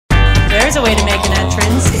There's a way to make an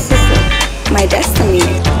entrance. This is my destiny.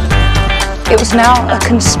 It was now a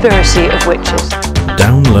conspiracy of witches.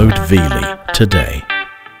 Download Veely today.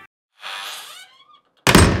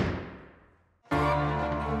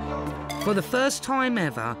 For the first time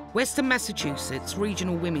ever, Western Massachusetts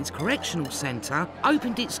Regional Women's Correctional Center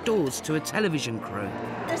opened its doors to a television crew.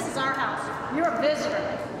 This is our house. You're a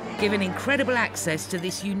visitor. Giving incredible access to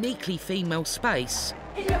this uniquely female space.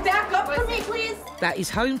 Can you back up for me, please? That is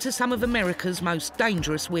home to some of America's most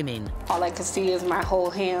dangerous women. All I can see is my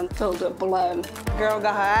whole hand filled with blood. Girl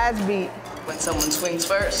got her ass beat. When someone swings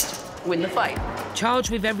first, win the fight.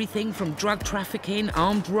 Charged with everything from drug trafficking,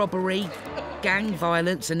 armed robbery, gang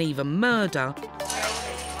violence and even murder.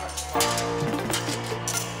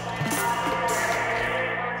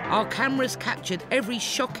 Our cameras captured every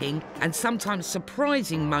shocking and sometimes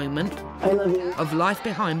surprising moment of life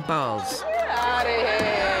behind bars. Get out of here.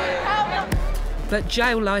 But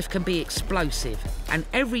jail life can be explosive and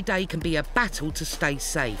every day can be a battle to stay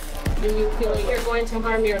safe. Do you feel like you're going to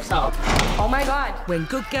harm yourself? Oh my God. When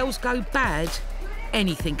good girls go bad,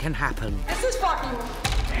 anything can happen. This is fucking...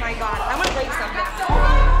 Oh my God, I'm gonna break something.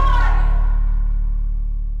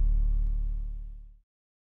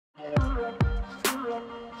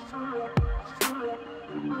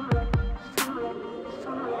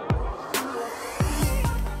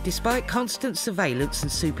 Despite constant surveillance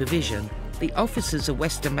and supervision, the officers of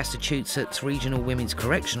Western Massachusetts Regional Women's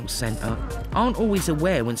Correctional Center aren't always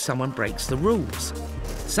aware when someone breaks the rules.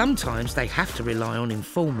 Sometimes they have to rely on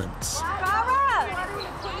informants. Hi,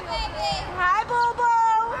 Bobo.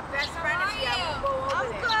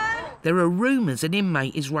 I'm good. There are rumours an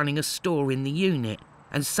inmate is running a store in the unit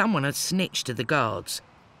and someone has snitched to the guards,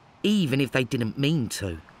 even if they didn't mean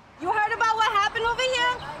to. You heard about what happened over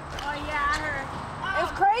here? Oh, yeah, I heard.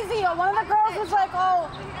 It's crazy. One of the girls was like, oh,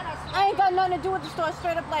 I ain't got nothing to do with the store,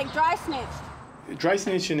 straight up like dry snitched. Dry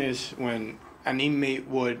snitching is when an inmate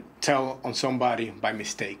would tell on somebody by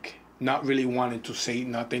mistake, not really wanting to say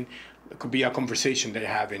nothing. It could be a conversation they're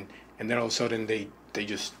having, and then all of a sudden they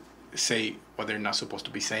just say what they're not supposed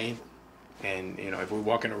to be saying. And, you know, if we're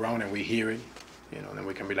walking around and we hear it, you know, then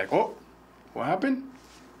we can be like, oh, what happened?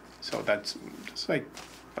 So that's like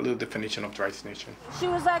a little definition of dry snitching. She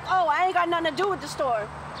was like, oh, I ain't got nothing to do with the store.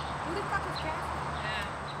 Who the fuck is Cassie?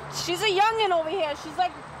 She's a youngin' over here. She's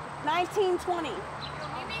like 19, 20. Yo,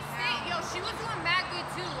 she was doing mad good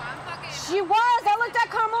too. She was. I looked at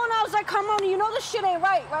Carmona. I was like, Carmona, you know this shit ain't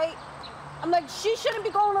right, right? I'm like, she shouldn't be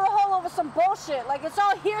going to the hole over some bullshit. Like, it's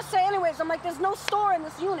all hearsay anyways. I'm like, there's no store in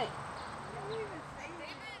this unit.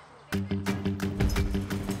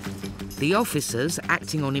 The officers,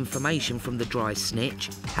 acting on information from the dry snitch,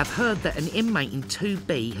 have heard that an inmate in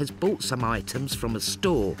 2B has bought some items from a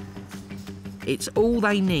store. It's all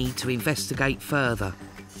they need to investigate further.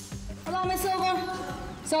 Hello, Miss Silver.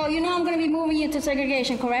 So, you know I'm going to be moving you to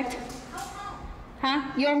segregation, correct? Huh?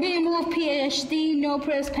 You're being moved PhD, no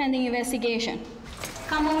press, pending investigation.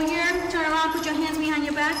 Come over here, turn around, put your hands behind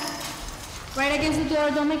your back. Right against the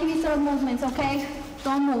door, don't make any sort of movements, okay?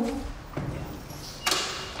 Don't move.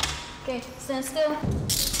 Okay, stand still.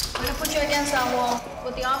 We're gonna put you against that wall.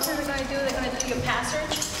 What the officers are gonna do, they're gonna do your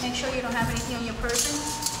passage. Make sure you don't have anything on your person.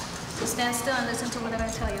 So stand still and listen to what they're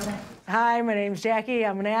gonna tell you. Hi, my name's Jackie.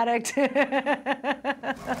 I'm an addict.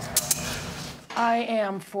 I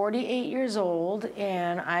am 48 years old,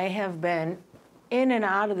 and I have been in and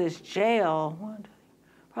out of this jail,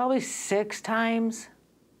 probably 6 times.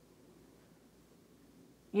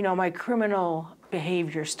 You know, my criminal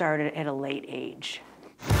behavior started at a late age.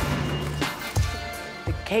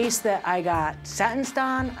 The case that I got sentenced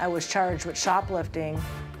on, I was charged with shoplifting,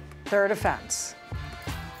 3rd offense,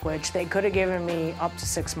 which they could have given me up to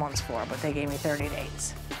 6 months for, but they gave me 30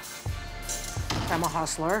 days. I'm a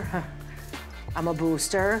hustler. I'm a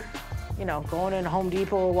booster. You know, going into Home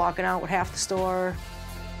Depot, walking out with half the store.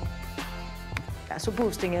 That's what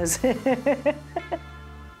boosting is. It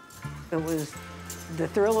was the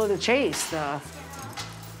thrill of the chase.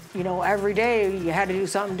 You know, every day you had to do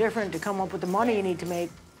something different to come up with the money you need to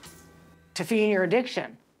make to feed your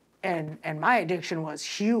addiction. And my addiction was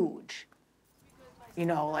huge. You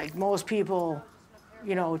know, like most people,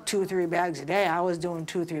 you know, 2 or 3 bags a day. I was doing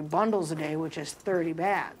 2 or 3 bundles a day, which is 30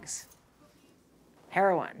 bags.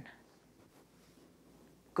 Heroin.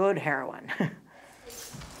 Good heroin.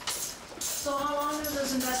 So how long does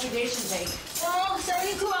this investigation take? Well,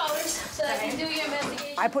 72 hours, so that you do your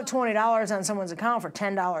investigation. I put $20 on someone's account for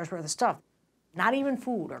 $10 worth of stuff. Not even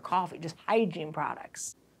food or coffee, just hygiene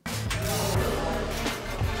products.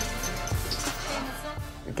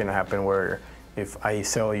 It can happen where if I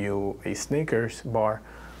sell you a Snickers bar,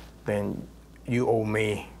 then you owe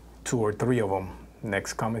me 2 or 3 of them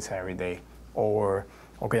next commissary day. Or,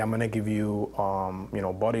 okay, I'm gonna give you, you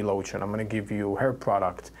know, body lotion, I'm gonna give you hair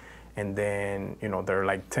product, and then, you know, they're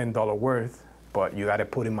like $10 worth, but you gotta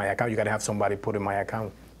put in my account, you gotta have somebody put in my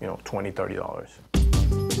account, you know, $20, $30.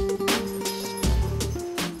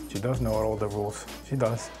 She does know all the rules, she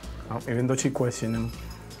does. Even though she questions them,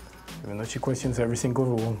 even though she questions every single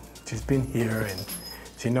rule, she's been here and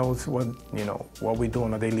she knows what, you know, what we do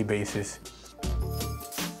on a daily basis.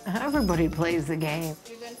 Everybody plays the game.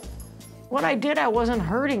 What I did, I wasn't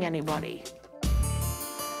hurting anybody.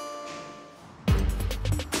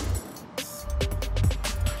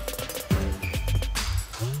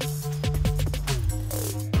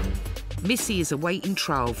 Missy is awaiting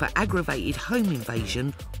trial for aggravated home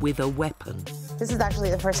invasion with a weapon. This is actually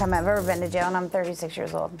the first time I've ever been to jail, and I'm 36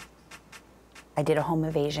 years old. I did a home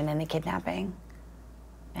invasion and a kidnapping,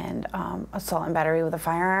 and assault and battery with a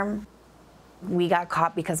firearm. We got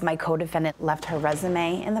caught because my co-defendant left her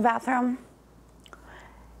resume in the bathroom.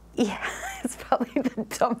 Yeah, it's probably the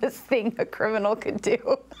dumbest thing a criminal could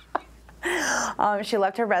do. She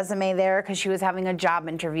left her resume there because she was having a job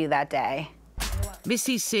interview that day.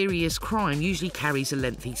 Missy's serious crime usually carries a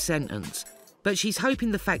lengthy sentence, but she's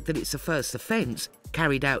hoping the fact that it's a first offence,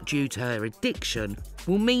 carried out due to her addiction,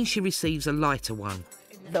 will mean she receives a lighter one.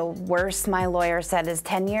 The worst my lawyer said is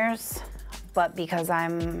 10 years, but because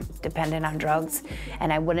I'm dependent on drugs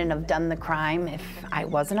and I wouldn't have done the crime if I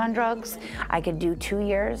wasn't on drugs, I could do 2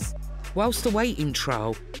 years. Whilst awaiting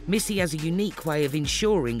trial, Missy has a unique way of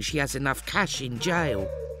ensuring she has enough cash in jail.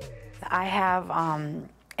 I have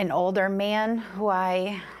an older man who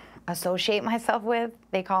I associate myself with.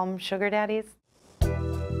 They call them sugar daddies.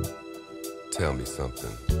 Tell me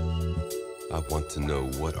something. I want to know,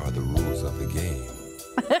 what are the rules of the game?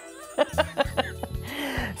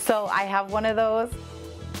 So I have one of those.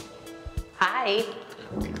 Hi.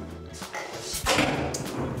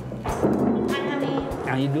 Hi, honey.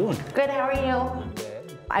 How you doing? Good, how are you?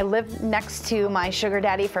 I lived next to my sugar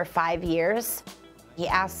daddy for 5 years. He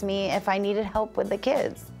asked me if I needed help with the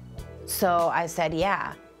kids. So I said,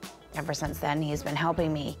 yeah. Ever since then, he's been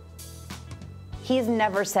helping me. He's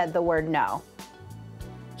never said the word no.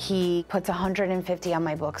 He puts $150 on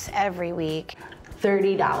my books every week.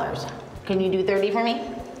 $30. Can you do 30 for me?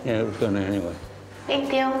 Yeah, I was gonna anyway. Thank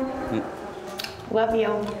you. Yeah. Love you.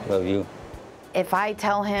 Love you. If I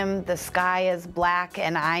tell him the sky is black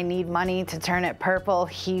and I need money to turn it purple,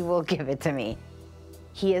 he will give it to me.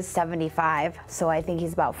 He is 75, so I think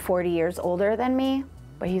he's about 40 years older than me,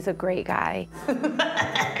 but he's a great guy.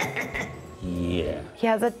 Yeah. He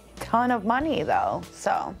has a ton of money, though,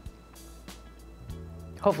 so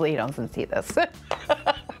hopefully he doesn't see this.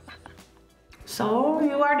 So,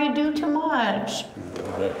 you already do too much.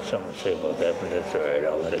 I got something to say about that, but that's all right.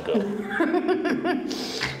 I'll let it go.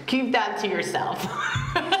 Keep that to yourself.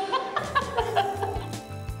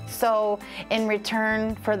 So, in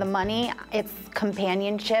return for the money, it's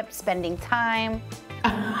companionship, spending time.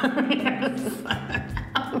 I'm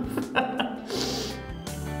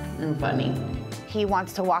funny. He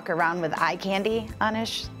wants to walk around with eye candy on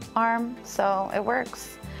his arm, so it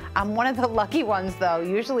works. I'm one of the lucky ones, though.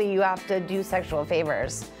 Usually you have to do sexual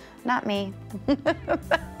favors. Not me.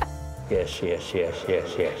 Yes, yes, yes,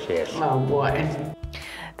 yes, yes, yes. Oh, boy.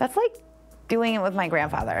 That's like doing it with my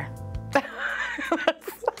grandfather.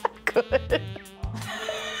 That's not good.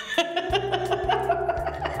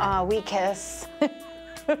 We kiss.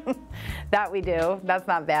 That we do. That's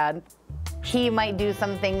not bad. He might do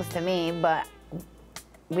some things to me, but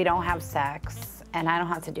we don't have sex. And I don't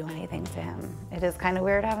have to do anything to him. It is kind of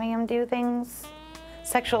weird having him do things,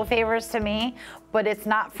 sexual favors to me, but it's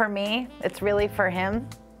not for me, it's really for him.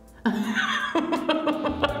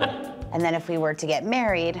 And then if we were to get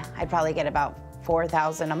married, I'd probably get about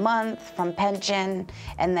 $4,000 a month from pension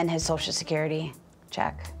and then his Social Security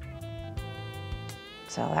check.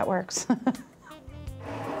 So that works.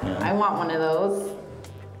 Yeah. I want one of those.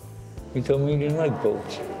 You told me you didn't like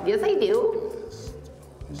boats. Yes, I do.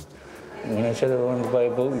 When I said I wanted to buy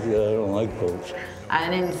a boat, you said I don't like boats. I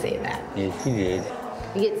didn't say that. Yes, you did.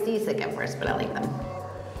 You get seasick at first, but I like them.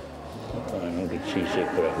 I don't get seasick,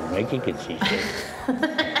 but I can make you get seasick.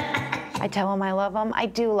 I tell him I love him. I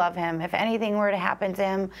do love him. If anything were to happen to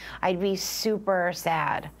him, I'd be super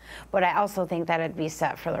sad. But I also think that I'd be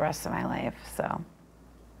set for the rest of my life, so.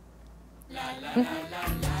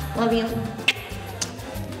 Love you.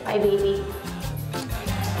 Bye, baby.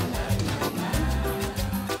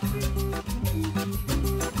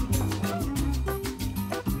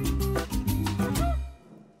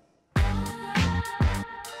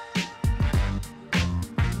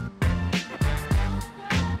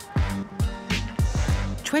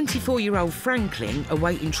 24-year-old Franklin,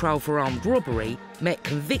 awaiting trial for armed robbery, met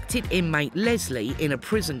convicted inmate Leslie in a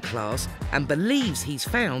prison class and believes he's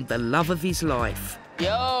found the love of his life.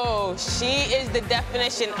 Yo, she is the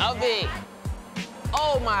definition of it.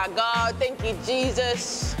 Oh my God, thank you,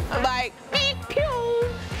 Jesus. I'm like, beep, pew,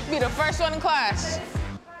 be the first one in class.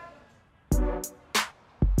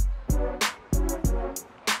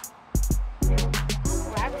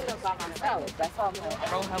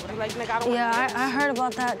 Yeah, I heard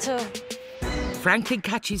about that too. Franklin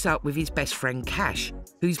catches up with his best friend Cash,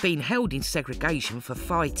 who's been held in segregation for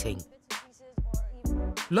fighting.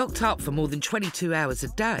 Locked up for more than 22 hours a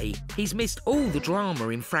day, he's missed all the drama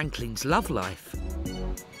in Franklin's love life.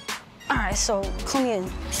 All right, so clue me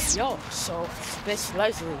in. Yo, so this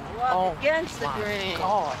Leslie. Oh my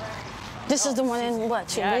God. This is the one in what,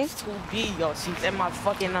 2B? Yes, 2B, yo. She's in my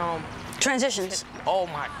fucking Transitions. Oh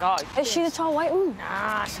my God. Is she the tall white one?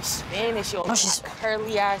 Nah, she's Spanish, yo. Oh, she's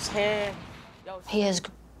curly ass hair. Yo, he has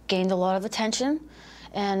gained a lot of attention,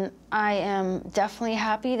 and I am definitely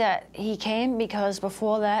happy that he came, because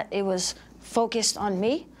before that it was focused on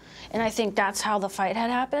me, and I think that's how the fight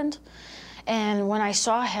had happened. And when I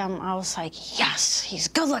saw him, I was like, yes, he's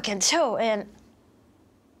good looking too. And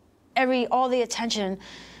all the attention,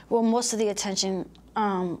 well, most of the attention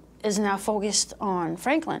is now focused on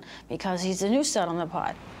Franklin, because he's the new stud on the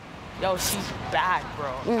pod. Yo, she's bad,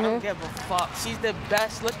 bro. I don't give a fuck. She's the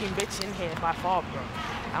best looking bitch in here by far, bro.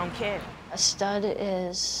 I don't care. A stud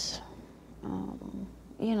is,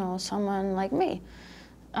 you know, someone like me.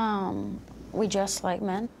 We dress like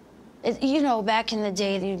men. You know, back in the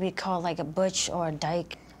day, they'd be called like a butch or a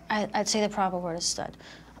dyke. I'd say the proper word is stud.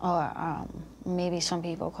 Or maybe some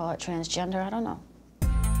people call it transgender, I don't know.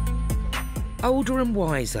 Older and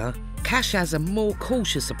wiser, Cash has a more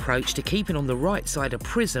cautious approach to keeping on the right side of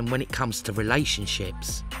prison when it comes to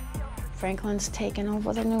relationships. Franklin's taken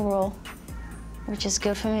over the new role, which is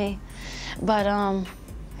good for me. But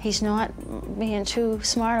he's not being too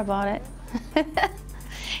smart about it.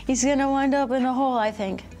 He's gonna wind up in a hole, I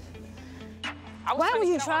think. Why would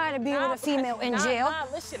you try to be with a female in jail? Nah,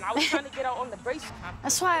 listen, I was trying to get out on the brace.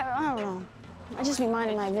 That's why, I don't know. I just be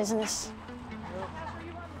minding my business.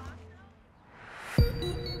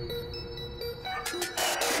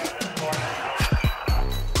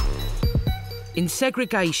 In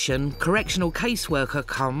segregation, correctional caseworker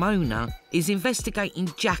Carmona is investigating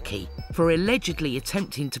Jackie for allegedly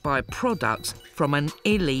attempting to buy products from an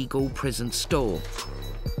illegal prison store.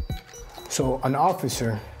 So an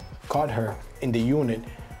officer caught her in the unit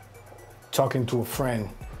talking to a friend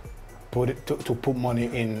to put money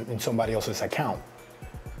in somebody else's account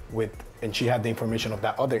and she had the information of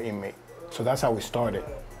that other inmate. So that's how we started.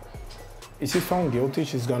 If she's found guilty,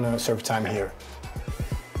 she's gonna serve time here.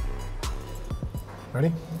 Ready?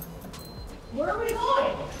 Where are we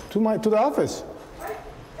going? To the office. Right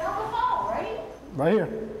down the hall, right? Right here.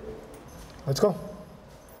 Let's go.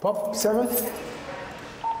 Pop, 7.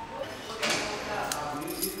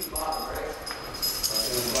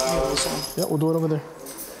 Yeah, we'll do it over there.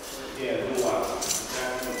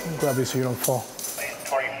 Grab it so you don't fall.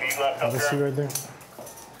 20 feet left up there. See right there.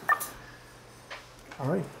 All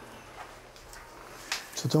right.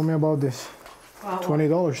 So tell me about this.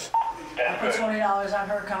 $20. I put $20 on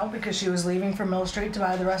her account because she was leaving for Mill Street to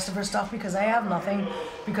buy the rest of her stuff, because I have nothing,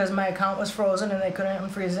 because my account was frozen and they couldn't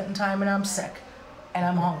unfreeze it in time, and I'm sick and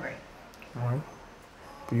I'm hungry. All right.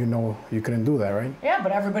 But you know you couldn't do that, right? Yeah,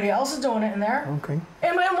 but everybody else is doing it in there. Okay.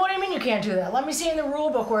 And what do you mean you can't do that? Let me see in the rule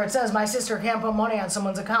book where it says my sister can't put money on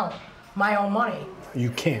someone's account, my own money.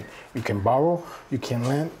 You can't. You can borrow, you can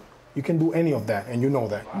lend, you can do any of that, and you know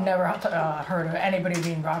that. Never heard of anybody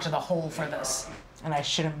being brought to the hole for this. And I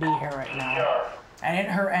shouldn't be here right now. I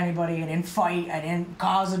didn't hurt anybody, I didn't fight, I didn't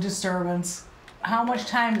cause a disturbance. How much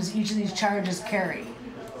time does each of these charges carry?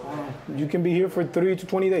 You can be here for 3 to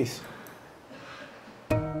 20 days.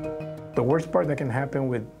 The worst part that can happen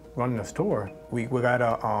with running a store, we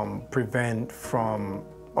gotta prevent from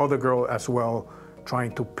other girls as well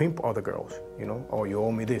trying to pimp other girls, you know? Oh, you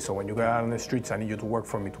owe me this, so when you go out on the streets, I need you to work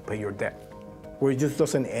for me to pay your debt. Where it just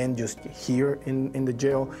doesn't end just here in the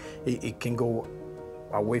jail, it can go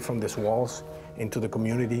away from these walls into the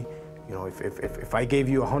community. You know, if I gave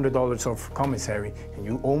you $100 of commissary and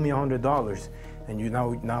you owe me $100, and you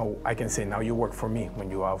now I can say now you work for me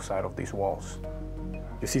when you're outside of these walls.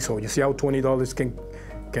 You see, so you see how $20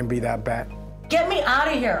 can be that bad. Get me out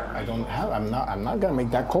of here. I'm not gonna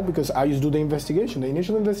make that call because I just do the investigation, the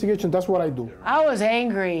initial investigation. That's what I do. I was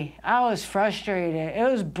angry. I was frustrated.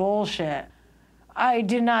 It was bullshit. I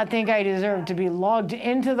did not think I deserved to be logged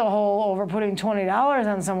into the hole over putting $20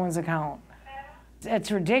 on someone's account.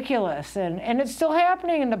 It's ridiculous, and it's still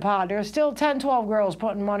happening in the pod. There's still 10, 12 girls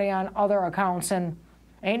putting money on other accounts, and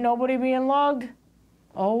ain't nobody being lugged?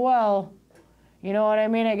 Oh, well. You know what I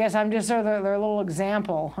mean? I guess I'm just their little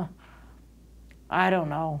example. I don't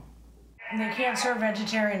know. And they can't serve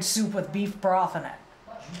vegetarian soup with beef broth in it,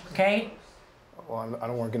 okay? Well, I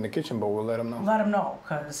don't work in the kitchen, but we'll let them know. Let them know,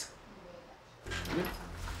 because...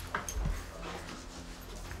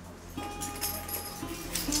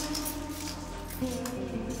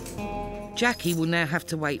 Jackie will now have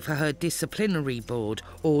to wait for her disciplinary board,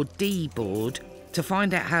 or D board, to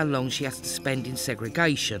find out how long she has to spend in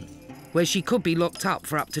segregation, where she could be locked up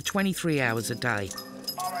for up to 23 hours a day.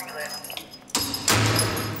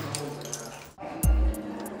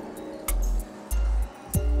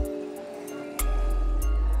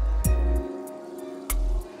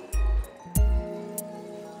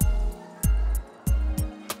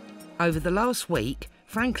 Over the last week,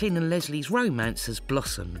 Franklin and Leslie's romance has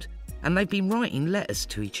blossomed, and they've been writing letters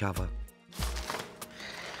to each other.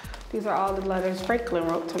 These are all the letters Franklin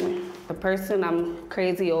wrote to me. The person I'm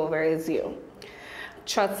crazy over is you.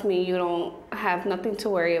 Trust me, you don't have nothing to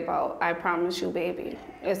worry about. I promise you, baby.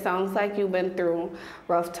 It sounds like you've been through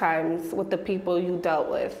rough times with the people you dealt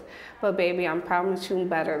with. But baby, I promise you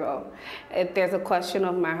better though. If there's a question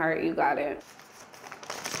of my heart, you got it.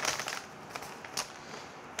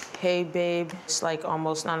 Hey babe, it's like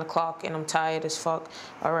almost 9 o'clock and I'm tired as fuck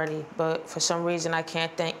already, but for some reason I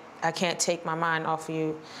can't take my mind off of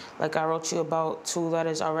you. Like I wrote you about 2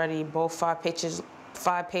 letters already, both 5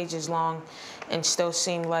 pages long, and still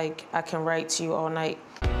seem like I can write to you all night.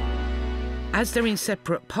 As they're in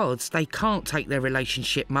separate pods, they can't take their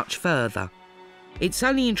relationship much further. It's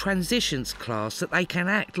only in transitions class that they can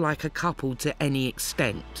act like a couple to any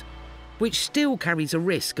extent, which still carries a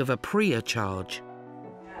risk of a PREA charge.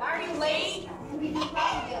 Why are you late?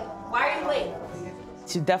 Why are you late?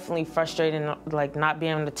 It's definitely frustrating, like not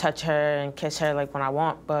being able to touch her and kiss her like when I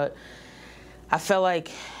want, but I feel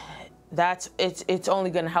like it's only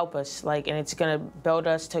gonna help us, like, and it's gonna build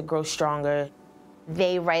us to grow stronger.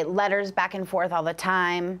 They write letters back and forth all the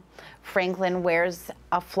time. Franklin wears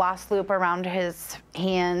a floss loop around his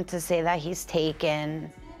hand to say that he's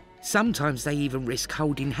taken. Sometimes they even risk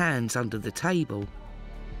holding hands under the table.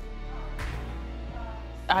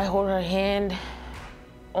 I hold her hand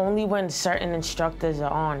only when certain instructors are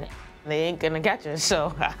on. They ain't gonna catch us,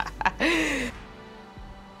 so.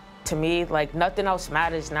 To me, like, nothing else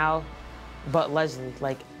matters now but Leslie.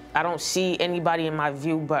 Like, I don't see anybody in my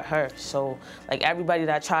view but her. So, like, everybody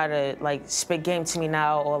that try to, like, spit game to me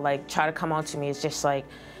now or, like, try to come on to me, it's just like,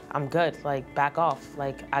 I'm good, like, back off.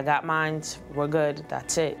 Like, I got mine, we're good,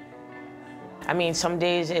 that's it. I mean, some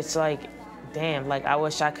days it's like, damn, like, I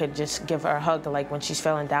wish I could just give her a hug, like, when she's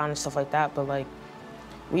feeling down and stuff like that, but, like,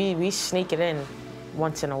 we sneak it in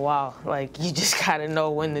once in a while. Like, you just gotta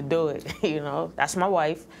know when to do it, you know? That's my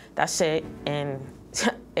wife, that's it, and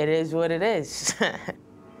it is what it is. See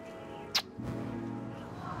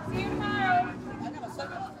you tomorrow.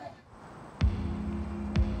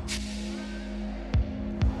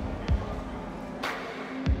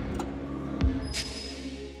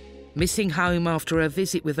 Missing home after a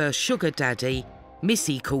visit with her sugar daddy,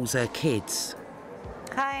 Missy calls her kids.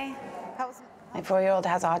 Hi. My 4-year-old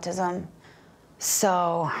has autism,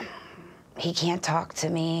 so he can't talk to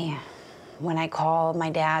me. When I call my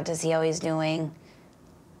dad to see how he's doing,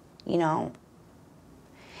 you know,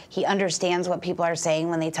 he understands what people are saying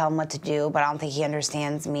when they tell him what to do, but I don't think he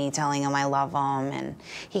understands me telling him I love him, and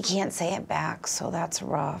he can't say it back, so that's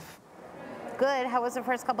rough. Good. How was the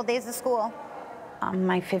first couple days of school?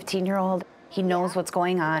 My 15-year-old, he knows what's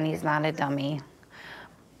going on. He's not a dummy.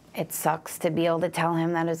 It sucks to be able to tell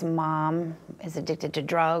him that his mom is addicted to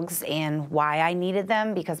drugs and why I needed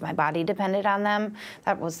them because my body depended on them.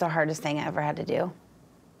 That was the hardest thing I ever had to do.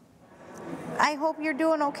 I hope you're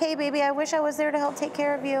doing okay, baby. I wish I was there to help take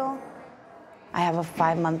care of you. I have a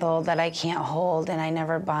 5-month-old that I can't hold and I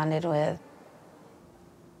never bonded with.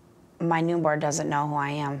 My newborn doesn't know who I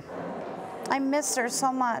am. I miss her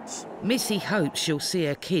so much. Missy hopes she'll see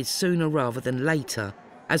her kids sooner rather than later,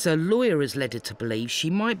 as her lawyer has led her to believe she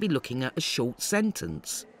might be looking at a short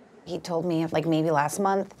sentence. He told me, like maybe last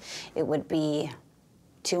month, it would be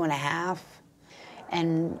 2.5,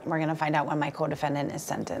 and we're gonna find out when my co-defendant is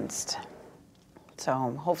sentenced. So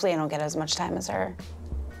hopefully I don't get as much time as her.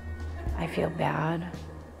 I feel bad.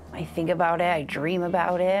 I think about it, I dream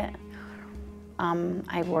about it.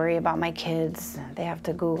 I worry about my kids. They have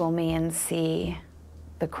to Google me and see.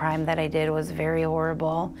 The crime that I did was very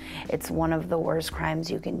horrible. It's one of the worst crimes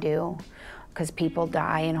you can do because people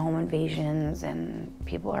die in home invasions and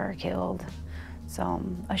people are killed. So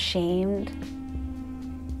I'm ashamed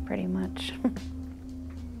pretty much.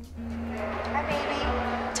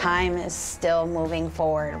 Time is still moving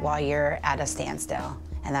forward while you're at a standstill,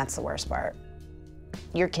 and that's the worst part.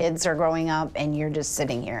 Your kids are growing up and you're just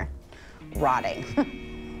sitting here rotting.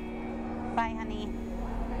 Bye, honey.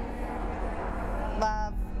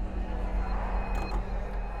 Love.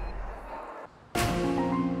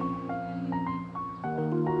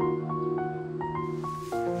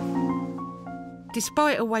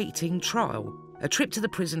 Despite awaiting trial, a trip to the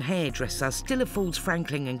prison hairdresser still affords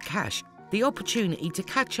Franklin and Cash the opportunity to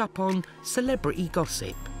catch up on celebrity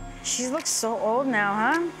gossip. She looks so old now,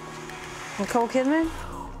 huh? Nicole Kidman?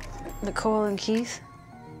 Nicole and Keith.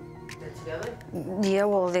 They're together? Yeah,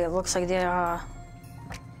 well, it looks like they're,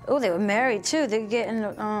 oh, they were married too. They're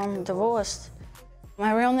getting divorced.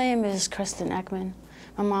 My real name is Kristen Ekman.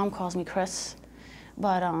 My mom calls me Chris,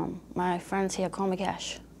 but my friends here call me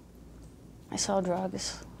Cash. I sell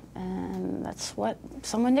drugs, and that's what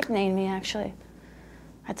someone nicknamed me, actually.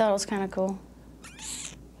 I thought it was kind of cool,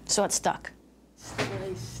 so it stuck.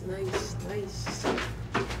 Nice, nice, nice.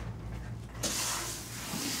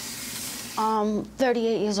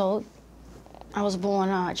 38 years old. I was born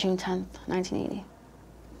June 10th, 1980.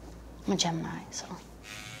 I'm a Gemini, so.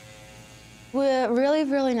 We're really,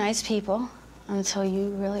 really nice people until you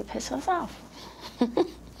really piss us off.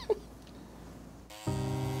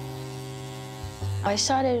 I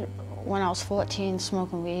started when I was 14,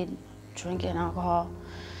 smoking weed, drinking alcohol.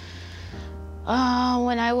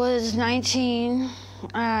 When I was 19,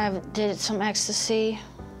 I did some ecstasy.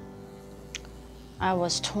 I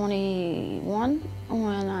was 21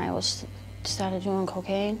 when I started doing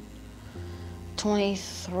cocaine.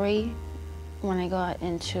 23 when I got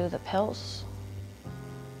into the pills.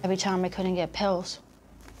 Every time I couldn't get pills,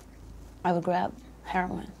 I would grab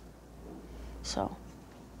heroin. So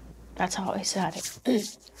that's how I started.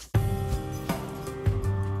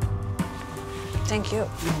 Thank you.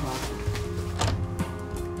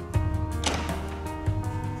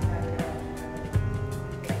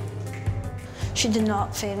 She did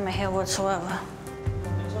not fade my hair whatsoever.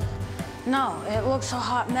 No, it looks a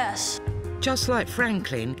hot mess. Just like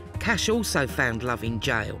Franklin, Cash also found love in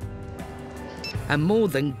jail. And more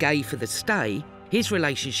than gay for the stay, his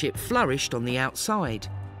relationship flourished on the outside.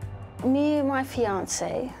 Me and my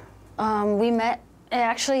fiance, we met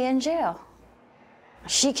actually in jail.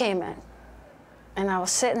 She came in, and I was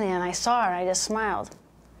sitting there, and I saw her, and I just smiled.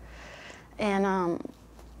 And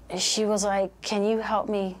she was like, "Can you help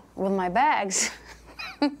me with my bags?"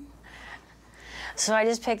 So I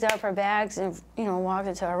just picked up her bags and, walked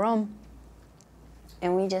into her room.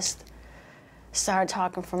 And we just started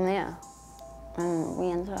talking from there. And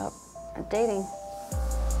we ended up dating.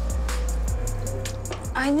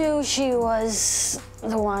 I knew she was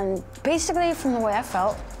the one, basically from the way I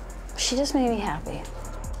felt. She just made me happy.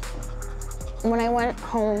 When I went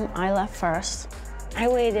home, I left first. I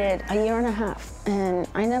waited a year and a half, and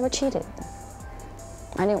I never cheated.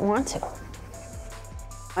 I didn't want to.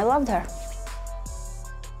 I loved her.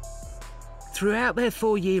 Throughout their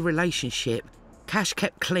 4-year relationship, Cash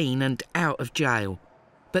kept clean and out of jail.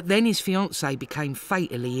 But then his fiancée became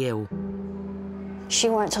fatally ill. She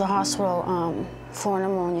went to the hospital for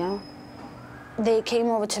pneumonia. They came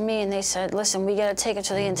over to me and they said, "Listen, we gotta take her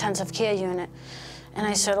to the intensive care unit." And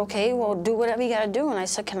I said, "Okay, well, do whatever you gotta do." And I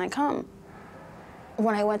said, "Can I come?"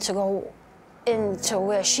 When I went to go into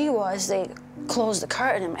where she was, they closed the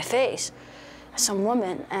curtain in my face, some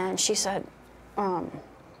woman, and she said,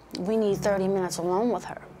 "We need 30 minutes alone with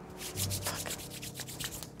her."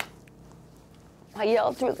 I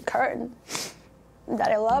yelled through the curtain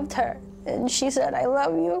that I loved her, and she said, "I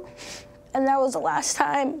love you." And that was the last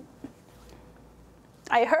time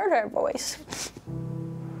I heard her voice.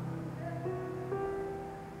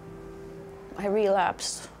 I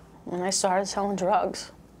relapsed when I started selling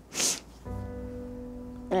drugs.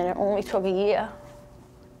 And it only took a year,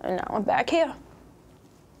 and now I'm back here.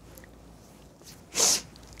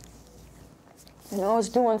 And I was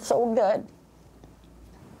doing so good.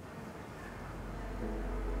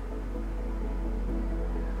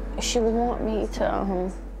 She would want me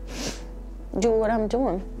to do what I'm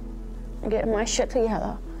doing, get my shit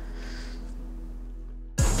together.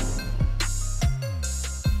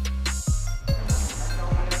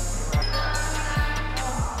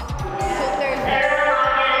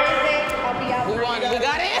 We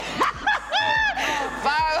got it?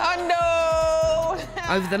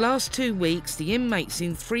 500! Over the last 2 weeks, the inmates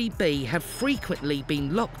in 3B have frequently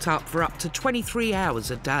been locked up for up to 23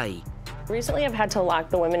 hours a day. Recently, I've had to lock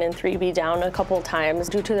the women in 3B down a couple of times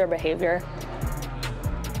due to their behavior.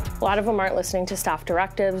 A lot of them aren't listening to staff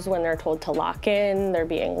directives when they're told to lock in, they're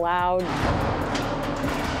being loud.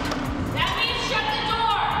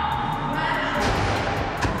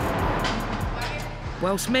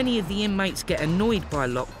 Whilst many of the inmates get annoyed by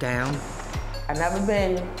lockdown, I've never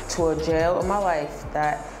been to a jail in my life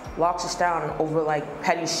that locks us down over like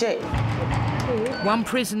petty shit. one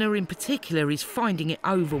prisoner in particular is finding it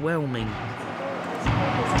overwhelming.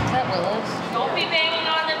 Don't be banging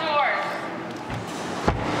on the doors.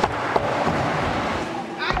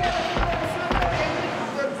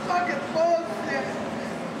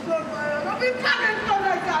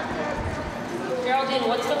 Geraldine,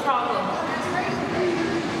 what's the problem?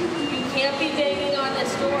 You can't be banging on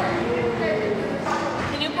this door.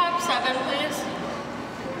 Can you pop 7, please?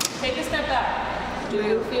 Take a step back. Do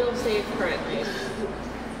you feel safe currently?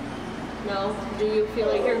 No? Do you feel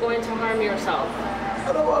like you're going to harm yourself?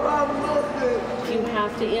 I don't want to have nothing. You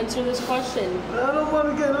have to answer this question. I don't want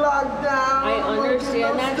to get locked down. I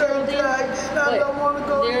understand that, Geraldine,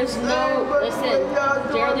 but there's no, listen,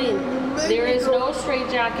 Geraldine, there is no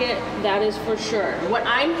straitjacket, that is for sure. What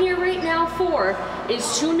I'm here right now for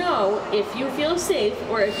is to know if you feel safe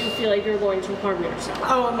or if you feel like you're going to harm yourself.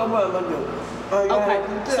 I don't know what I'm going to do. Okay,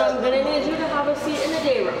 so I'm going to need you to have a seat in the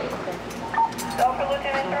day room. Don't be looking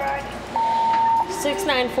at the right.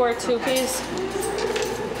 6942, please.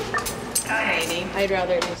 Hi, Amy. I'd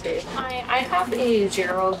rather you stay. Hi, I have a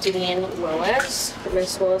Geraldine Willis.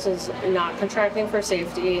 Miss Willis is not contracting for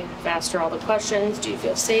safety. I've asked her all the questions. Do you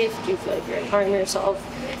feel safe? Do you feel like you're harming yourself?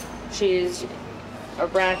 She's a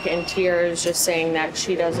wreck in tears, just saying that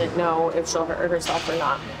she doesn't know if she'll hurt herself or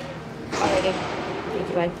not. Alrighty. Thank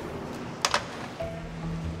you, bye.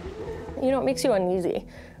 You know, it makes you uneasy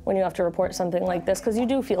when you have to report something like this, because you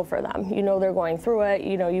do feel for them. You know they're going through it.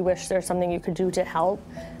 You know, you wish there's something you could do to help.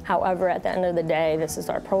 However, at the end of the day, this is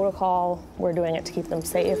our protocol. We're doing it to keep them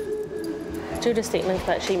safe. Due to statements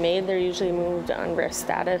that she made, they're usually moved on risk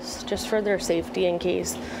status just for their safety in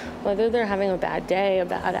case, whether they're having a bad day, a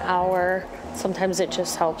bad hour, sometimes it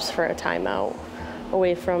just helps for a timeout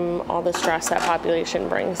away from all the stress that population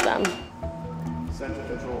brings them.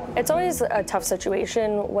 It's always a tough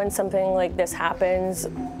situation when something like this happens.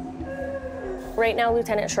 Right now,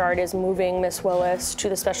 Lieutenant Sherrard is moving Miss Willis to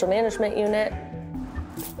the Special Management Unit.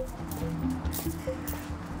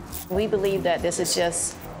 We believe that this is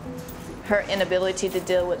just her inability to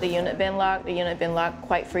deal with the unit being locked. The unit been locked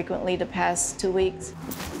quite frequently the past 2 weeks.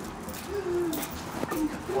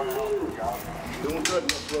 Doing good,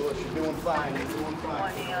 Miss Willis. You're doing fine. You're doing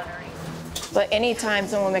fine. But anytime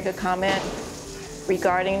someone make a comment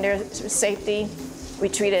regarding their safety, we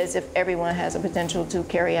treat it as if everyone has a potential to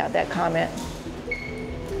carry out that comment.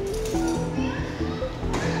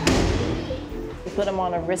 We put them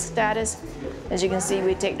on a risk status. As you can see,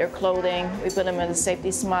 we take their clothing, we put them in a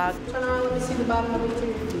safety smock. Turn around, let me see the bottom of your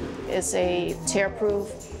feet. It's a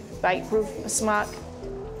tear-proof, bite-proof smock.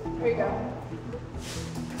 Here you go.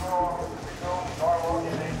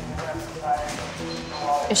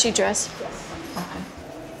 Is she dressed? Yes. Okay.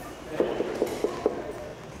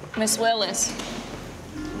 Miss Willis,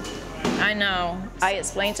 I know. I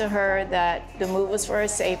explained to her that the move was for her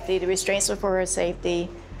safety, the restraints were for her safety,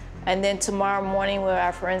 and then tomorrow morning when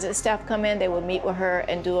our forensic staff come in, they will meet with her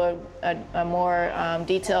and do a more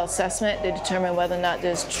detailed assessment to determine whether or not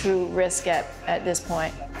there's true risk at this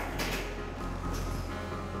point.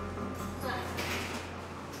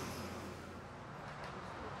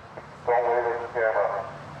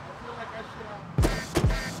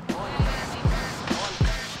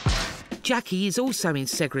 Jackie is also in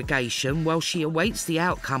segregation while she awaits the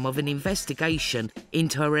outcome of an investigation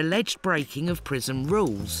into her alleged breaking of prison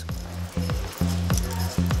rules.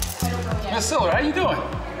 Miss Silver, how you doing?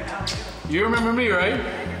 You remember me, right?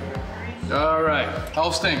 All right.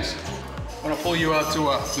 How's things? I'm gonna pull you out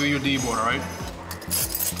to do your D board, all right?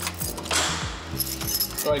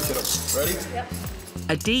 All right, kiddo. Ready? Yep.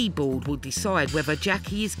 A D board will decide whether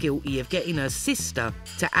Jackie is guilty of getting her sister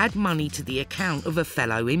to add money to the account of a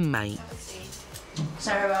fellow inmate.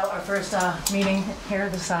 Sorry about our first meeting here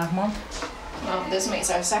this month. Well, this makes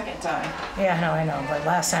our second time. Yeah, no, I know, but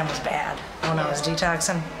last time was bad when I was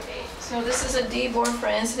detoxing. So this is a D board for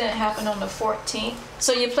an incident that happened on the 14th.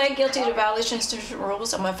 So you pled guilty to violation of institutional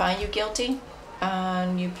rules. I'm gonna find you guilty.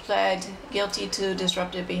 You pled guilty to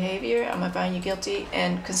disruptive behavior. I'm gonna find you guilty,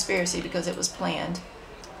 and conspiracy because it was planned.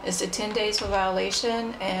 It's the 10 days for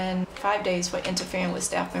violation and 5 days for interfering with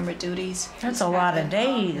staff member duties. That's a lot of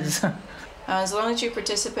days. As long as you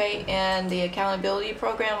participate in the accountability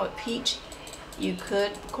program with Peach, you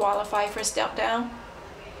could qualify for step down.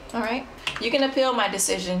 All right? You can appeal my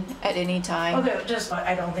decision at any time. Okay, just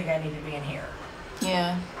I don't think I need to be in here.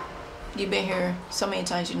 Yeah. You've been here so many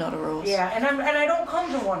times, you know the rules. Yeah, and I don't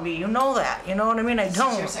come to 1B. You know that. You know what I mean? I don't.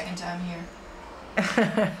 This is your second time here.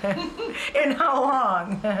 In how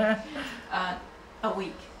long? A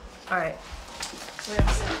week. All right.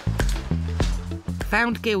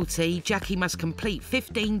 Found guilty, Jackie must complete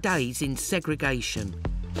 15 days in segregation.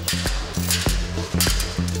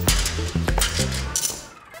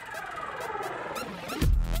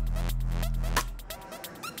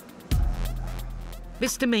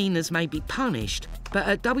 Misdemeanors may be punished, but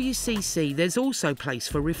at WCC there's also place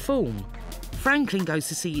for reform. Franklin goes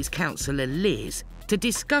to see his counsellor Liz to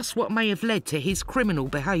discuss what may have led to his criminal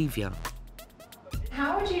behaviour.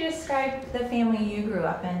 How would you describe the family you grew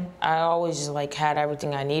up in? I always had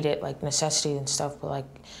everything I needed, like necessities and stuff, but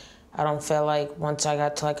I don't feel like once I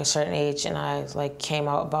got to a certain age and I came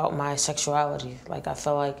out about my sexuality, I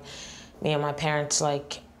feel like me and my parents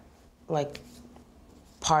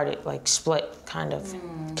parted, split kind of,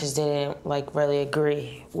 because they didn't really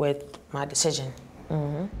agree with my decision.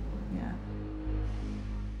 Mm-hmm. Yeah.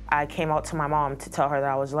 I came out to my mom to tell her that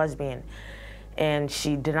I was lesbian, and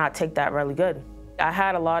she did not take that really good. I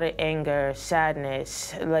had a lot of anger,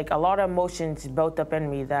 sadness, a lot of emotions built up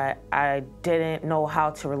in me that I didn't know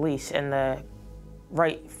how to release in the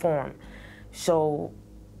right form. So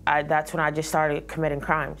that's when I just started committing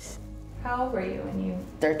crimes. How old were you when you...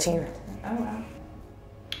 13. Oh, wow.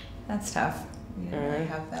 That's tough. You didn't really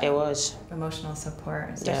have that. It was. Emotional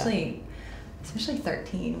support, especially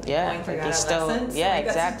 13. Yeah. Going through adolescence. Yeah, exactly.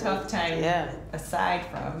 exactly. That's a tough time. Yeah. Aside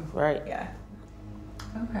from. Right. Yeah.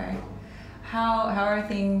 Okay. How are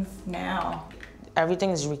things now?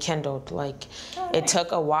 Everything's rekindled. It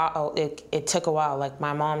took a while. It took a while.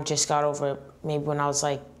 My mom just got over it maybe when I was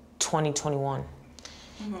 20, 21.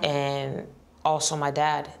 Mm-hmm. And also my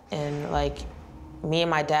dad. And me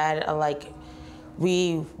and my dad are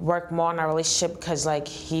we work more on our relationship because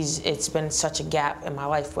it's been such a gap in my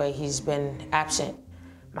life where he's been absent.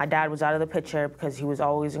 My dad was out of the picture because he was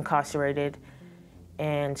always incarcerated.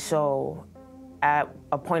 And so at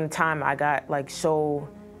a point in time, I got so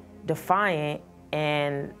defiant,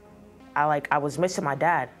 and I was missing my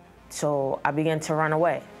dad. So I began to run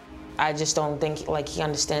away. I just don't think he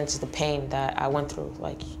understands the pain that I went through,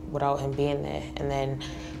 without him being there, and then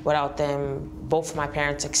without them, both of my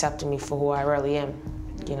parents accepting me for who I really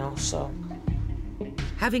am, so.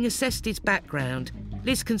 Having assessed his background,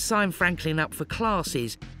 Liz can sign Franklin up for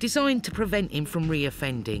classes designed to prevent him from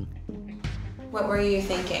reoffending. What were you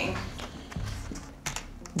thinking?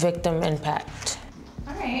 Victim impact.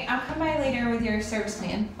 All right, I'll come by later with your service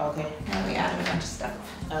plan. Okay. Now we added a bunch of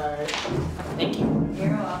stuff. All right. Thank you.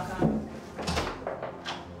 You're welcome.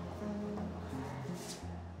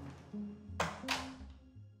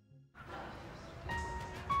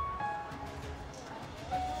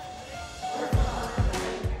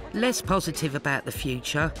 Less positive about the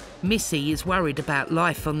future, Missy is worried about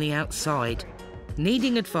life on the outside.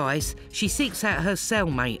 Needing advice, she seeks out her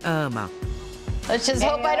cellmate, Irma. Let's just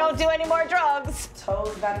hope I don't do any more drugs.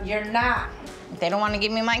 Told them you're not. If they don't want to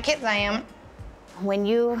give me my kids, I am. When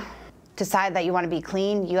you decide that you want to be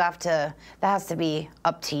clean, that has to be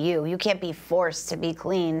up to you. You can't be forced to be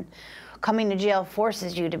clean. Coming to jail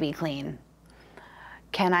forces you to be clean.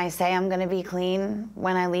 Can I say I'm gonna be clean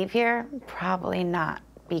when I leave here? Probably not,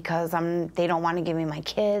 because they don't want to give me my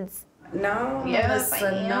kids. No, Yes, Melissa,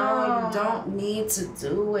 I no, know. you don't need to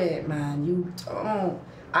do it, man. You don't.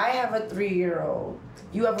 I have a 3-year-old.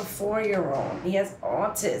 You have a 4-year-old. He has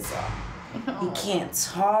autism. He can't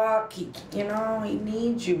talk. He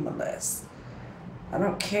needs you, Melissa. I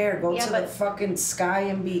don't care. Go to the fucking sky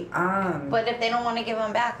and beyond. But if they don't want to give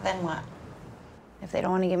them back, then what? If they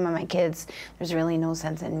don't want to give them my kids, there's really no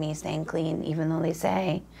sense in me staying clean, even though they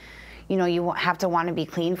say, you have to want to be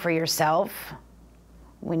clean for yourself.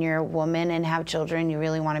 When you're a woman and have children, you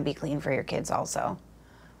really want to be clean for your kids also.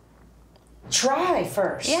 Try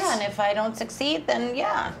first. Yeah, and if I don't succeed, then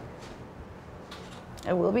yeah.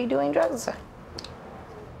 I will be doing drugs.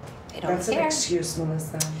 They don't That's care. an excuse,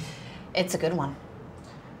 Melissa. It's a good one.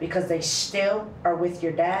 Because they still are with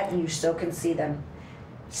your dad and you still can see them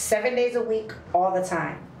 7 days a week, all the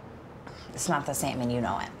time. It's not the same, and you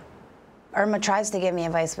know it. Irma tries to give me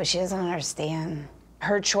advice, but she doesn't understand.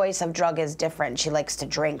 Her choice of drug is different. She likes to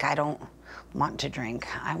drink. I don't want to drink.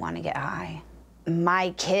 I want to get high. My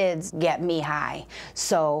kids get me high,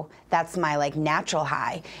 so that's my natural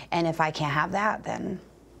high. And if I can't have that, then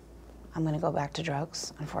I'm gonna go back to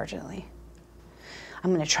drugs, unfortunately.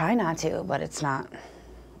 I'm gonna try not to, but it's not.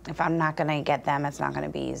 If I'm not gonna get them, it's not gonna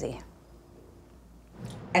be easy.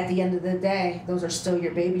 At the end of the day, those are still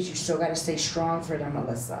your babies. You still gotta stay strong for them,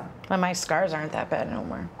 Melissa. But my scars aren't that bad no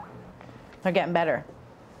more. They're getting better.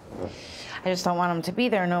 I just don't want them to be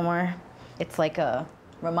there no more. It's like a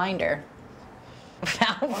reminder of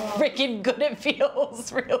how freaking good it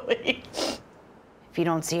feels, really. If you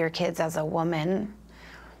don't see your kids as a woman,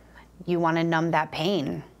 you want to numb that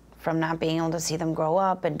pain from not being able to see them grow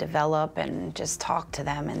up and develop and just talk to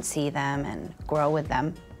them and see them and grow with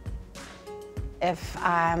them. If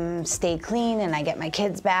I stay clean and I get my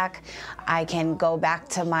kids back, I can go back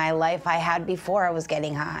to my life I had before I was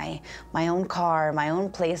getting high. My own car, my own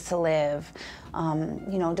place to live,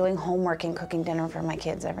 you know, doing homework and cooking dinner for my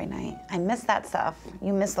kids every night. I miss that stuff.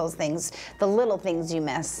 You miss those things, the little things you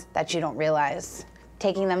miss that you don't realize.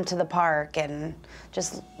 Taking them to the park and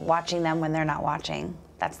just watching them when they're not watching.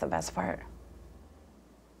 That's the best part.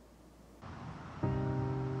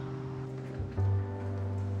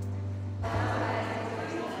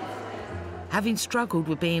 Having struggled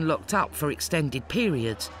with being locked up for extended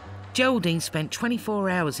periods, Geraldine spent 24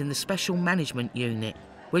 hours in the Special Management Unit,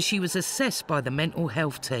 where she was assessed by the mental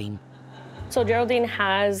health team. So Geraldine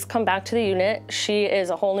has come back to the unit. She is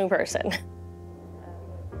a whole new person.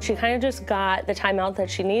 She kind of just got the time out that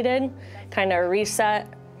she needed, kind of reset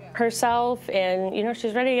herself, and you know,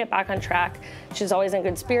 she's ready to get back on track. She's always in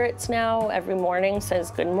good spirits now. Every morning says,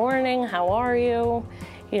 "Good morning, how are you?"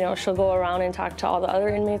 You know, she'll go around and talk to all the other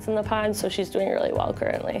inmates in the pod, so she's doing really well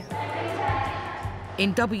currently.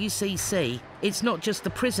 In WCC, it's not just the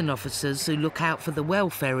prison officers who look out for the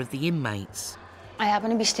welfare of the inmates. I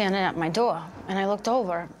happened to be standing at my door, and I looked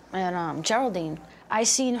over at Geraldine. I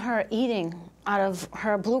seen her eating out of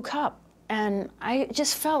her blue cup, and I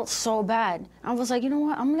just felt so bad. I was like, you know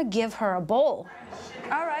what, I'm gonna give her a bowl.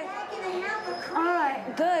 All right. All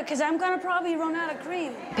right, good, because I'm gonna probably run out of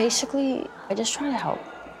cream. Basically, I just try to help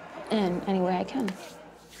in any way I can.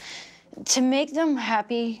 To make them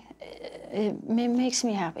happy, it makes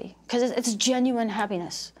me happy, because it's genuine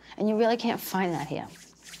happiness, and you really can't find that here.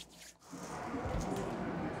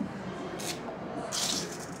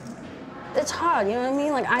 It's hard, you know what I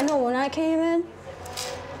mean? Like, I know when I came in,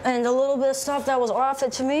 and the little bit of stuff that was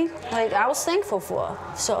offered to me, like, I was thankful for.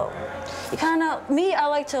 So, you kind of, me, I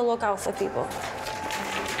like to look out for people.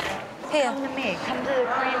 Here. Come to me. Come to the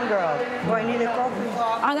cream girl. Do I need a coffee?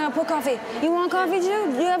 I'm gonna put coffee. You want coffee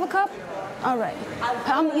too? Do you have a cup? All right.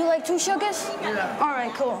 You like 2 sugars? Yeah. All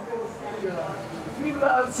right, cool.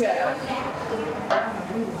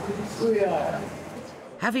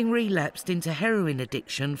 Having relapsed into heroin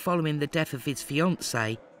addiction following the death of his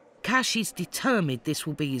fiancée, Cash is determined this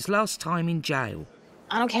will be his last time in jail.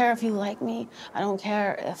 I don't care if you like me. I don't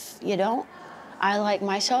care if you don't. I like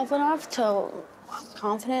myself enough to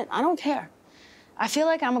confident. I don't care. I feel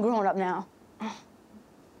like I'm a grown-up now.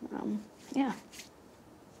 Yeah.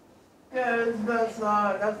 Yeah, it's messed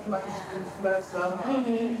up. That's messed up.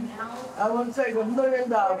 I want to take $1 million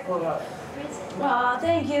for her. Aw,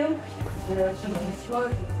 thank you.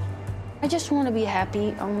 I just want to be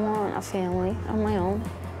happy. I want a family of my own.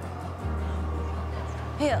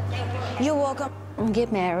 Here, you're welcome.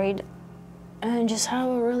 Get married and just have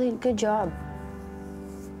a really good job.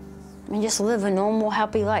 And just live a normal,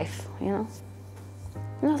 happy life, you know?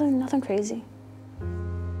 Nothing crazy.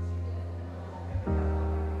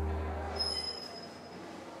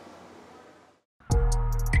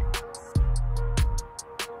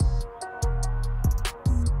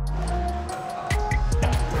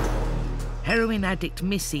 Heroin addict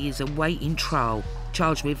Missy is awaiting trial,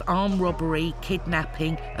 charged with armed robbery,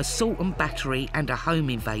 kidnapping, assault and battery, and a home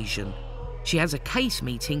invasion. She has a case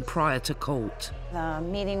meeting prior to court. The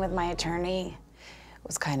meeting with my attorney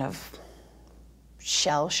was kind of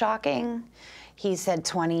shell-shocking. He said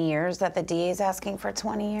 20 years, that the DA's asking for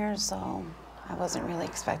 20 years, so I wasn't really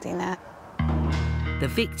expecting that. The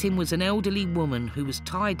victim was an elderly woman who was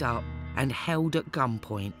tied up and held at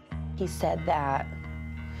gunpoint. He said that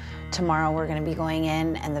tomorrow we're going to be going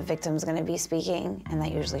in and the victim's going to be speaking, and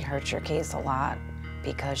that usually hurts your case a lot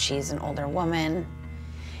because she's an older woman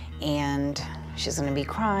and she's going to be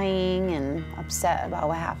crying and upset about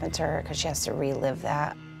what happened to her because she has to relive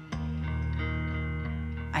that.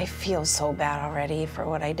 I feel so bad already for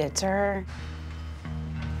what I did to her.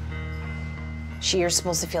 You're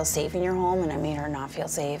supposed to feel safe in your home, and I made her not feel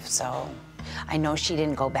safe, so I know she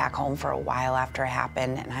didn't go back home for a while after it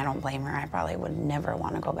happened, and I don't blame her. I probably would never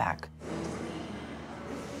want to go back.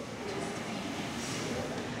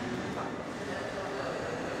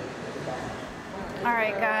 All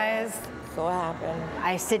right, guys. So what happened?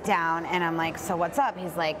 I sit down and I'm like, so what's up?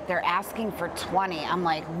 He's like, they're asking for 20. I'm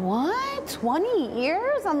like, what? 20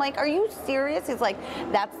 years? I'm like, are you serious? He's like,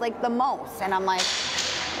 that's like the most. And I'm like,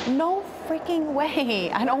 no freaking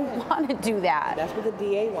way. I don't want to do that. That's what the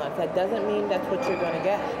DA wants. That doesn't mean that's what you're going to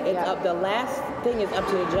get. It's up. The last thing is up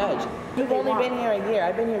to the judge. You've only been here a year.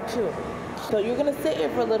 I've been here 2. So you're gonna sit here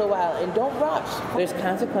for a little while and don't rush. There's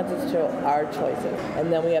consequences to our choices.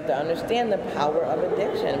 And then we have to understand the power of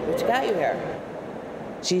addiction, which got you here.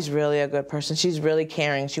 She's really a good person. She's really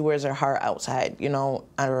caring. She wears her heart outside, you know,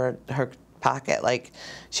 under her pocket. Like,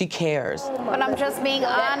 she cares. But I'm just being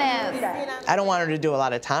honest. I don't want her to do a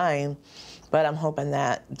lot of time, but I'm hoping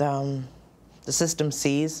that the system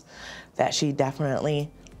sees that she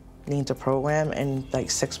definitely needs a program in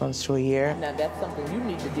like 6 months to a year. Now that's something you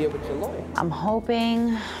need to deal with your lawyer. I'm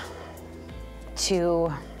hoping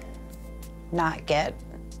to not get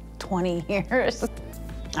 20 years.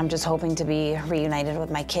 I'm just hoping to be reunited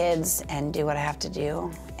with my kids and do what I have to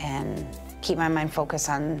do and keep my mind focused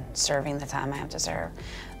on serving the time I have to serve.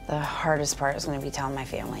 The hardest part is going to be telling my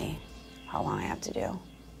family how long I have to do.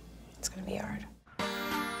 It's going to be hard.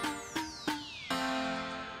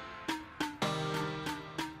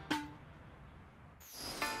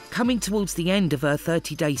 Coming towards the end of her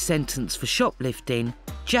 30-day sentence for shoplifting,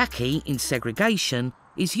 Jackie, in segregation,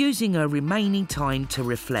 is using her remaining time to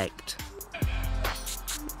reflect.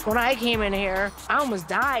 When I came in here, I almost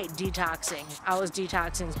died detoxing. I was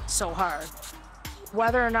detoxing so hard.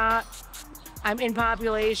 Whether or not I'm in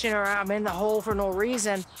population or I'm in the hole for no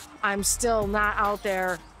reason, I'm still not out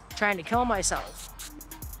there trying to kill myself.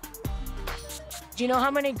 Do you know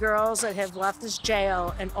how many girls that have left this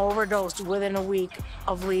jail and overdosed within a week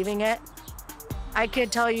of leaving it? I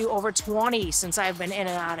could tell you over 20 since I've been in and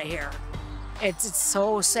out of here. It's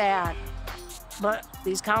so sad. But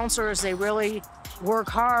these counselors, they really work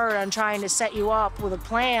hard on trying to set you up with a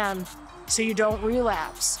plan so you don't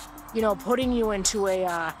relapse. You know, putting you into a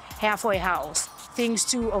halfway house, things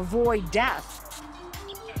to avoid death.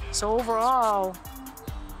 So overall,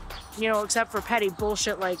 you know, except for petty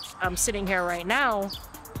bullshit like I'm sitting here right now,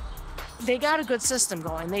 they got a good system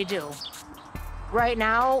going, they do. Right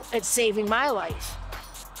now, it's saving my life.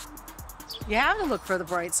 You have to look for the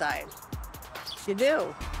bright side. You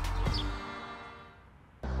do.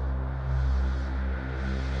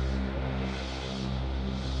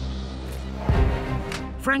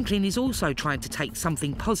 Franklin is also trying to take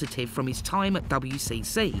something positive from his time at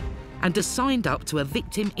WCC and has signed up to a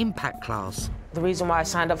victim impact class. The reason why I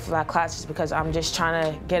signed up for that class is because I'm just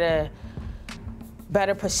trying to get a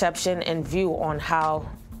better perception and view on how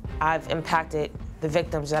I've impacted the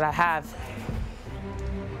victims that I have.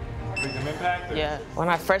 Victim impact? Yeah. When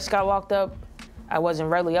I first got locked up, I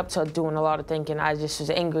wasn't really up to doing a lot of thinking. I just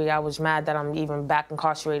was angry. I was mad that I'm even back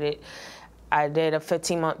incarcerated. I did a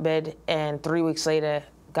 15-month bid, and 3 weeks later,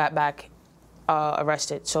 got back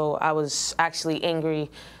arrested. So I was actually angry.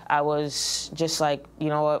 I was just like, you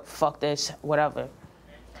know what, fuck this, whatever.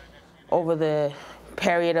 Over the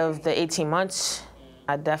period of the 18 months,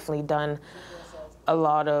 I definitely done a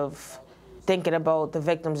lot of thinking about the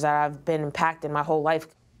victims that I've been impacted my whole life.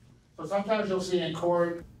 So sometimes you'll see in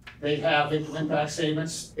court, they have victim impact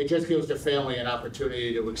statements. It just gives the family an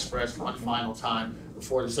opportunity to express one final time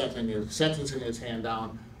before the sentencing is handed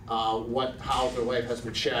down how their life has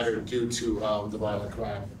been shattered due to the violent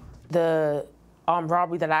crime. The armed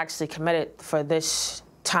robbery that I actually committed for this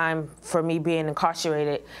time for me being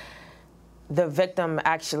incarcerated, the victim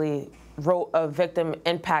actually wrote a victim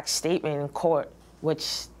impact statement in court,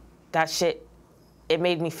 which that shit, it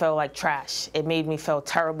made me feel like trash. It made me feel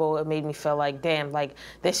terrible. It made me feel like, damn, like,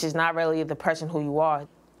 this is not really the person who you are.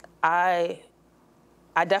 I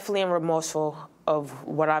definitely am remorseful of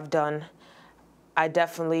what I've done. I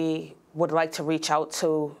definitely would like to reach out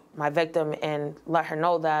to my victim and let her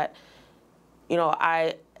know that, you know,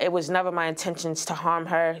 it was never my intentions to harm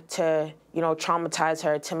her, to, you know, traumatize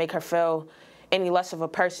her, to make her feel any less of a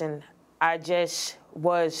person. I just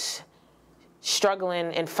was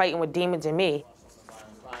struggling and fighting with demons in me.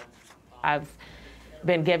 I've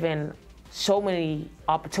been given so many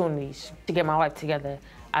opportunities to get my life together.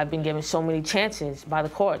 I've been given so many chances by the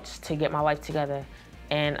courts to get my life together,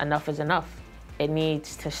 and enough is enough. It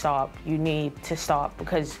needs to stop. You need to stop,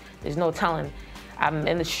 because there's no telling. I'm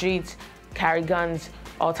in the streets, carry guns,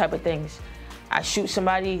 all type of things. I shoot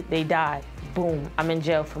somebody, they die. Boom, I'm in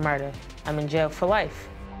jail for murder. I'm in jail for life.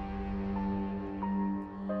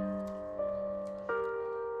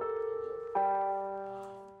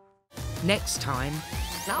 Next time...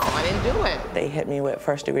 No, I didn't do it. They hit me with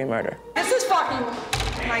first-degree murder. This is fucking...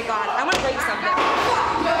 Oh my God,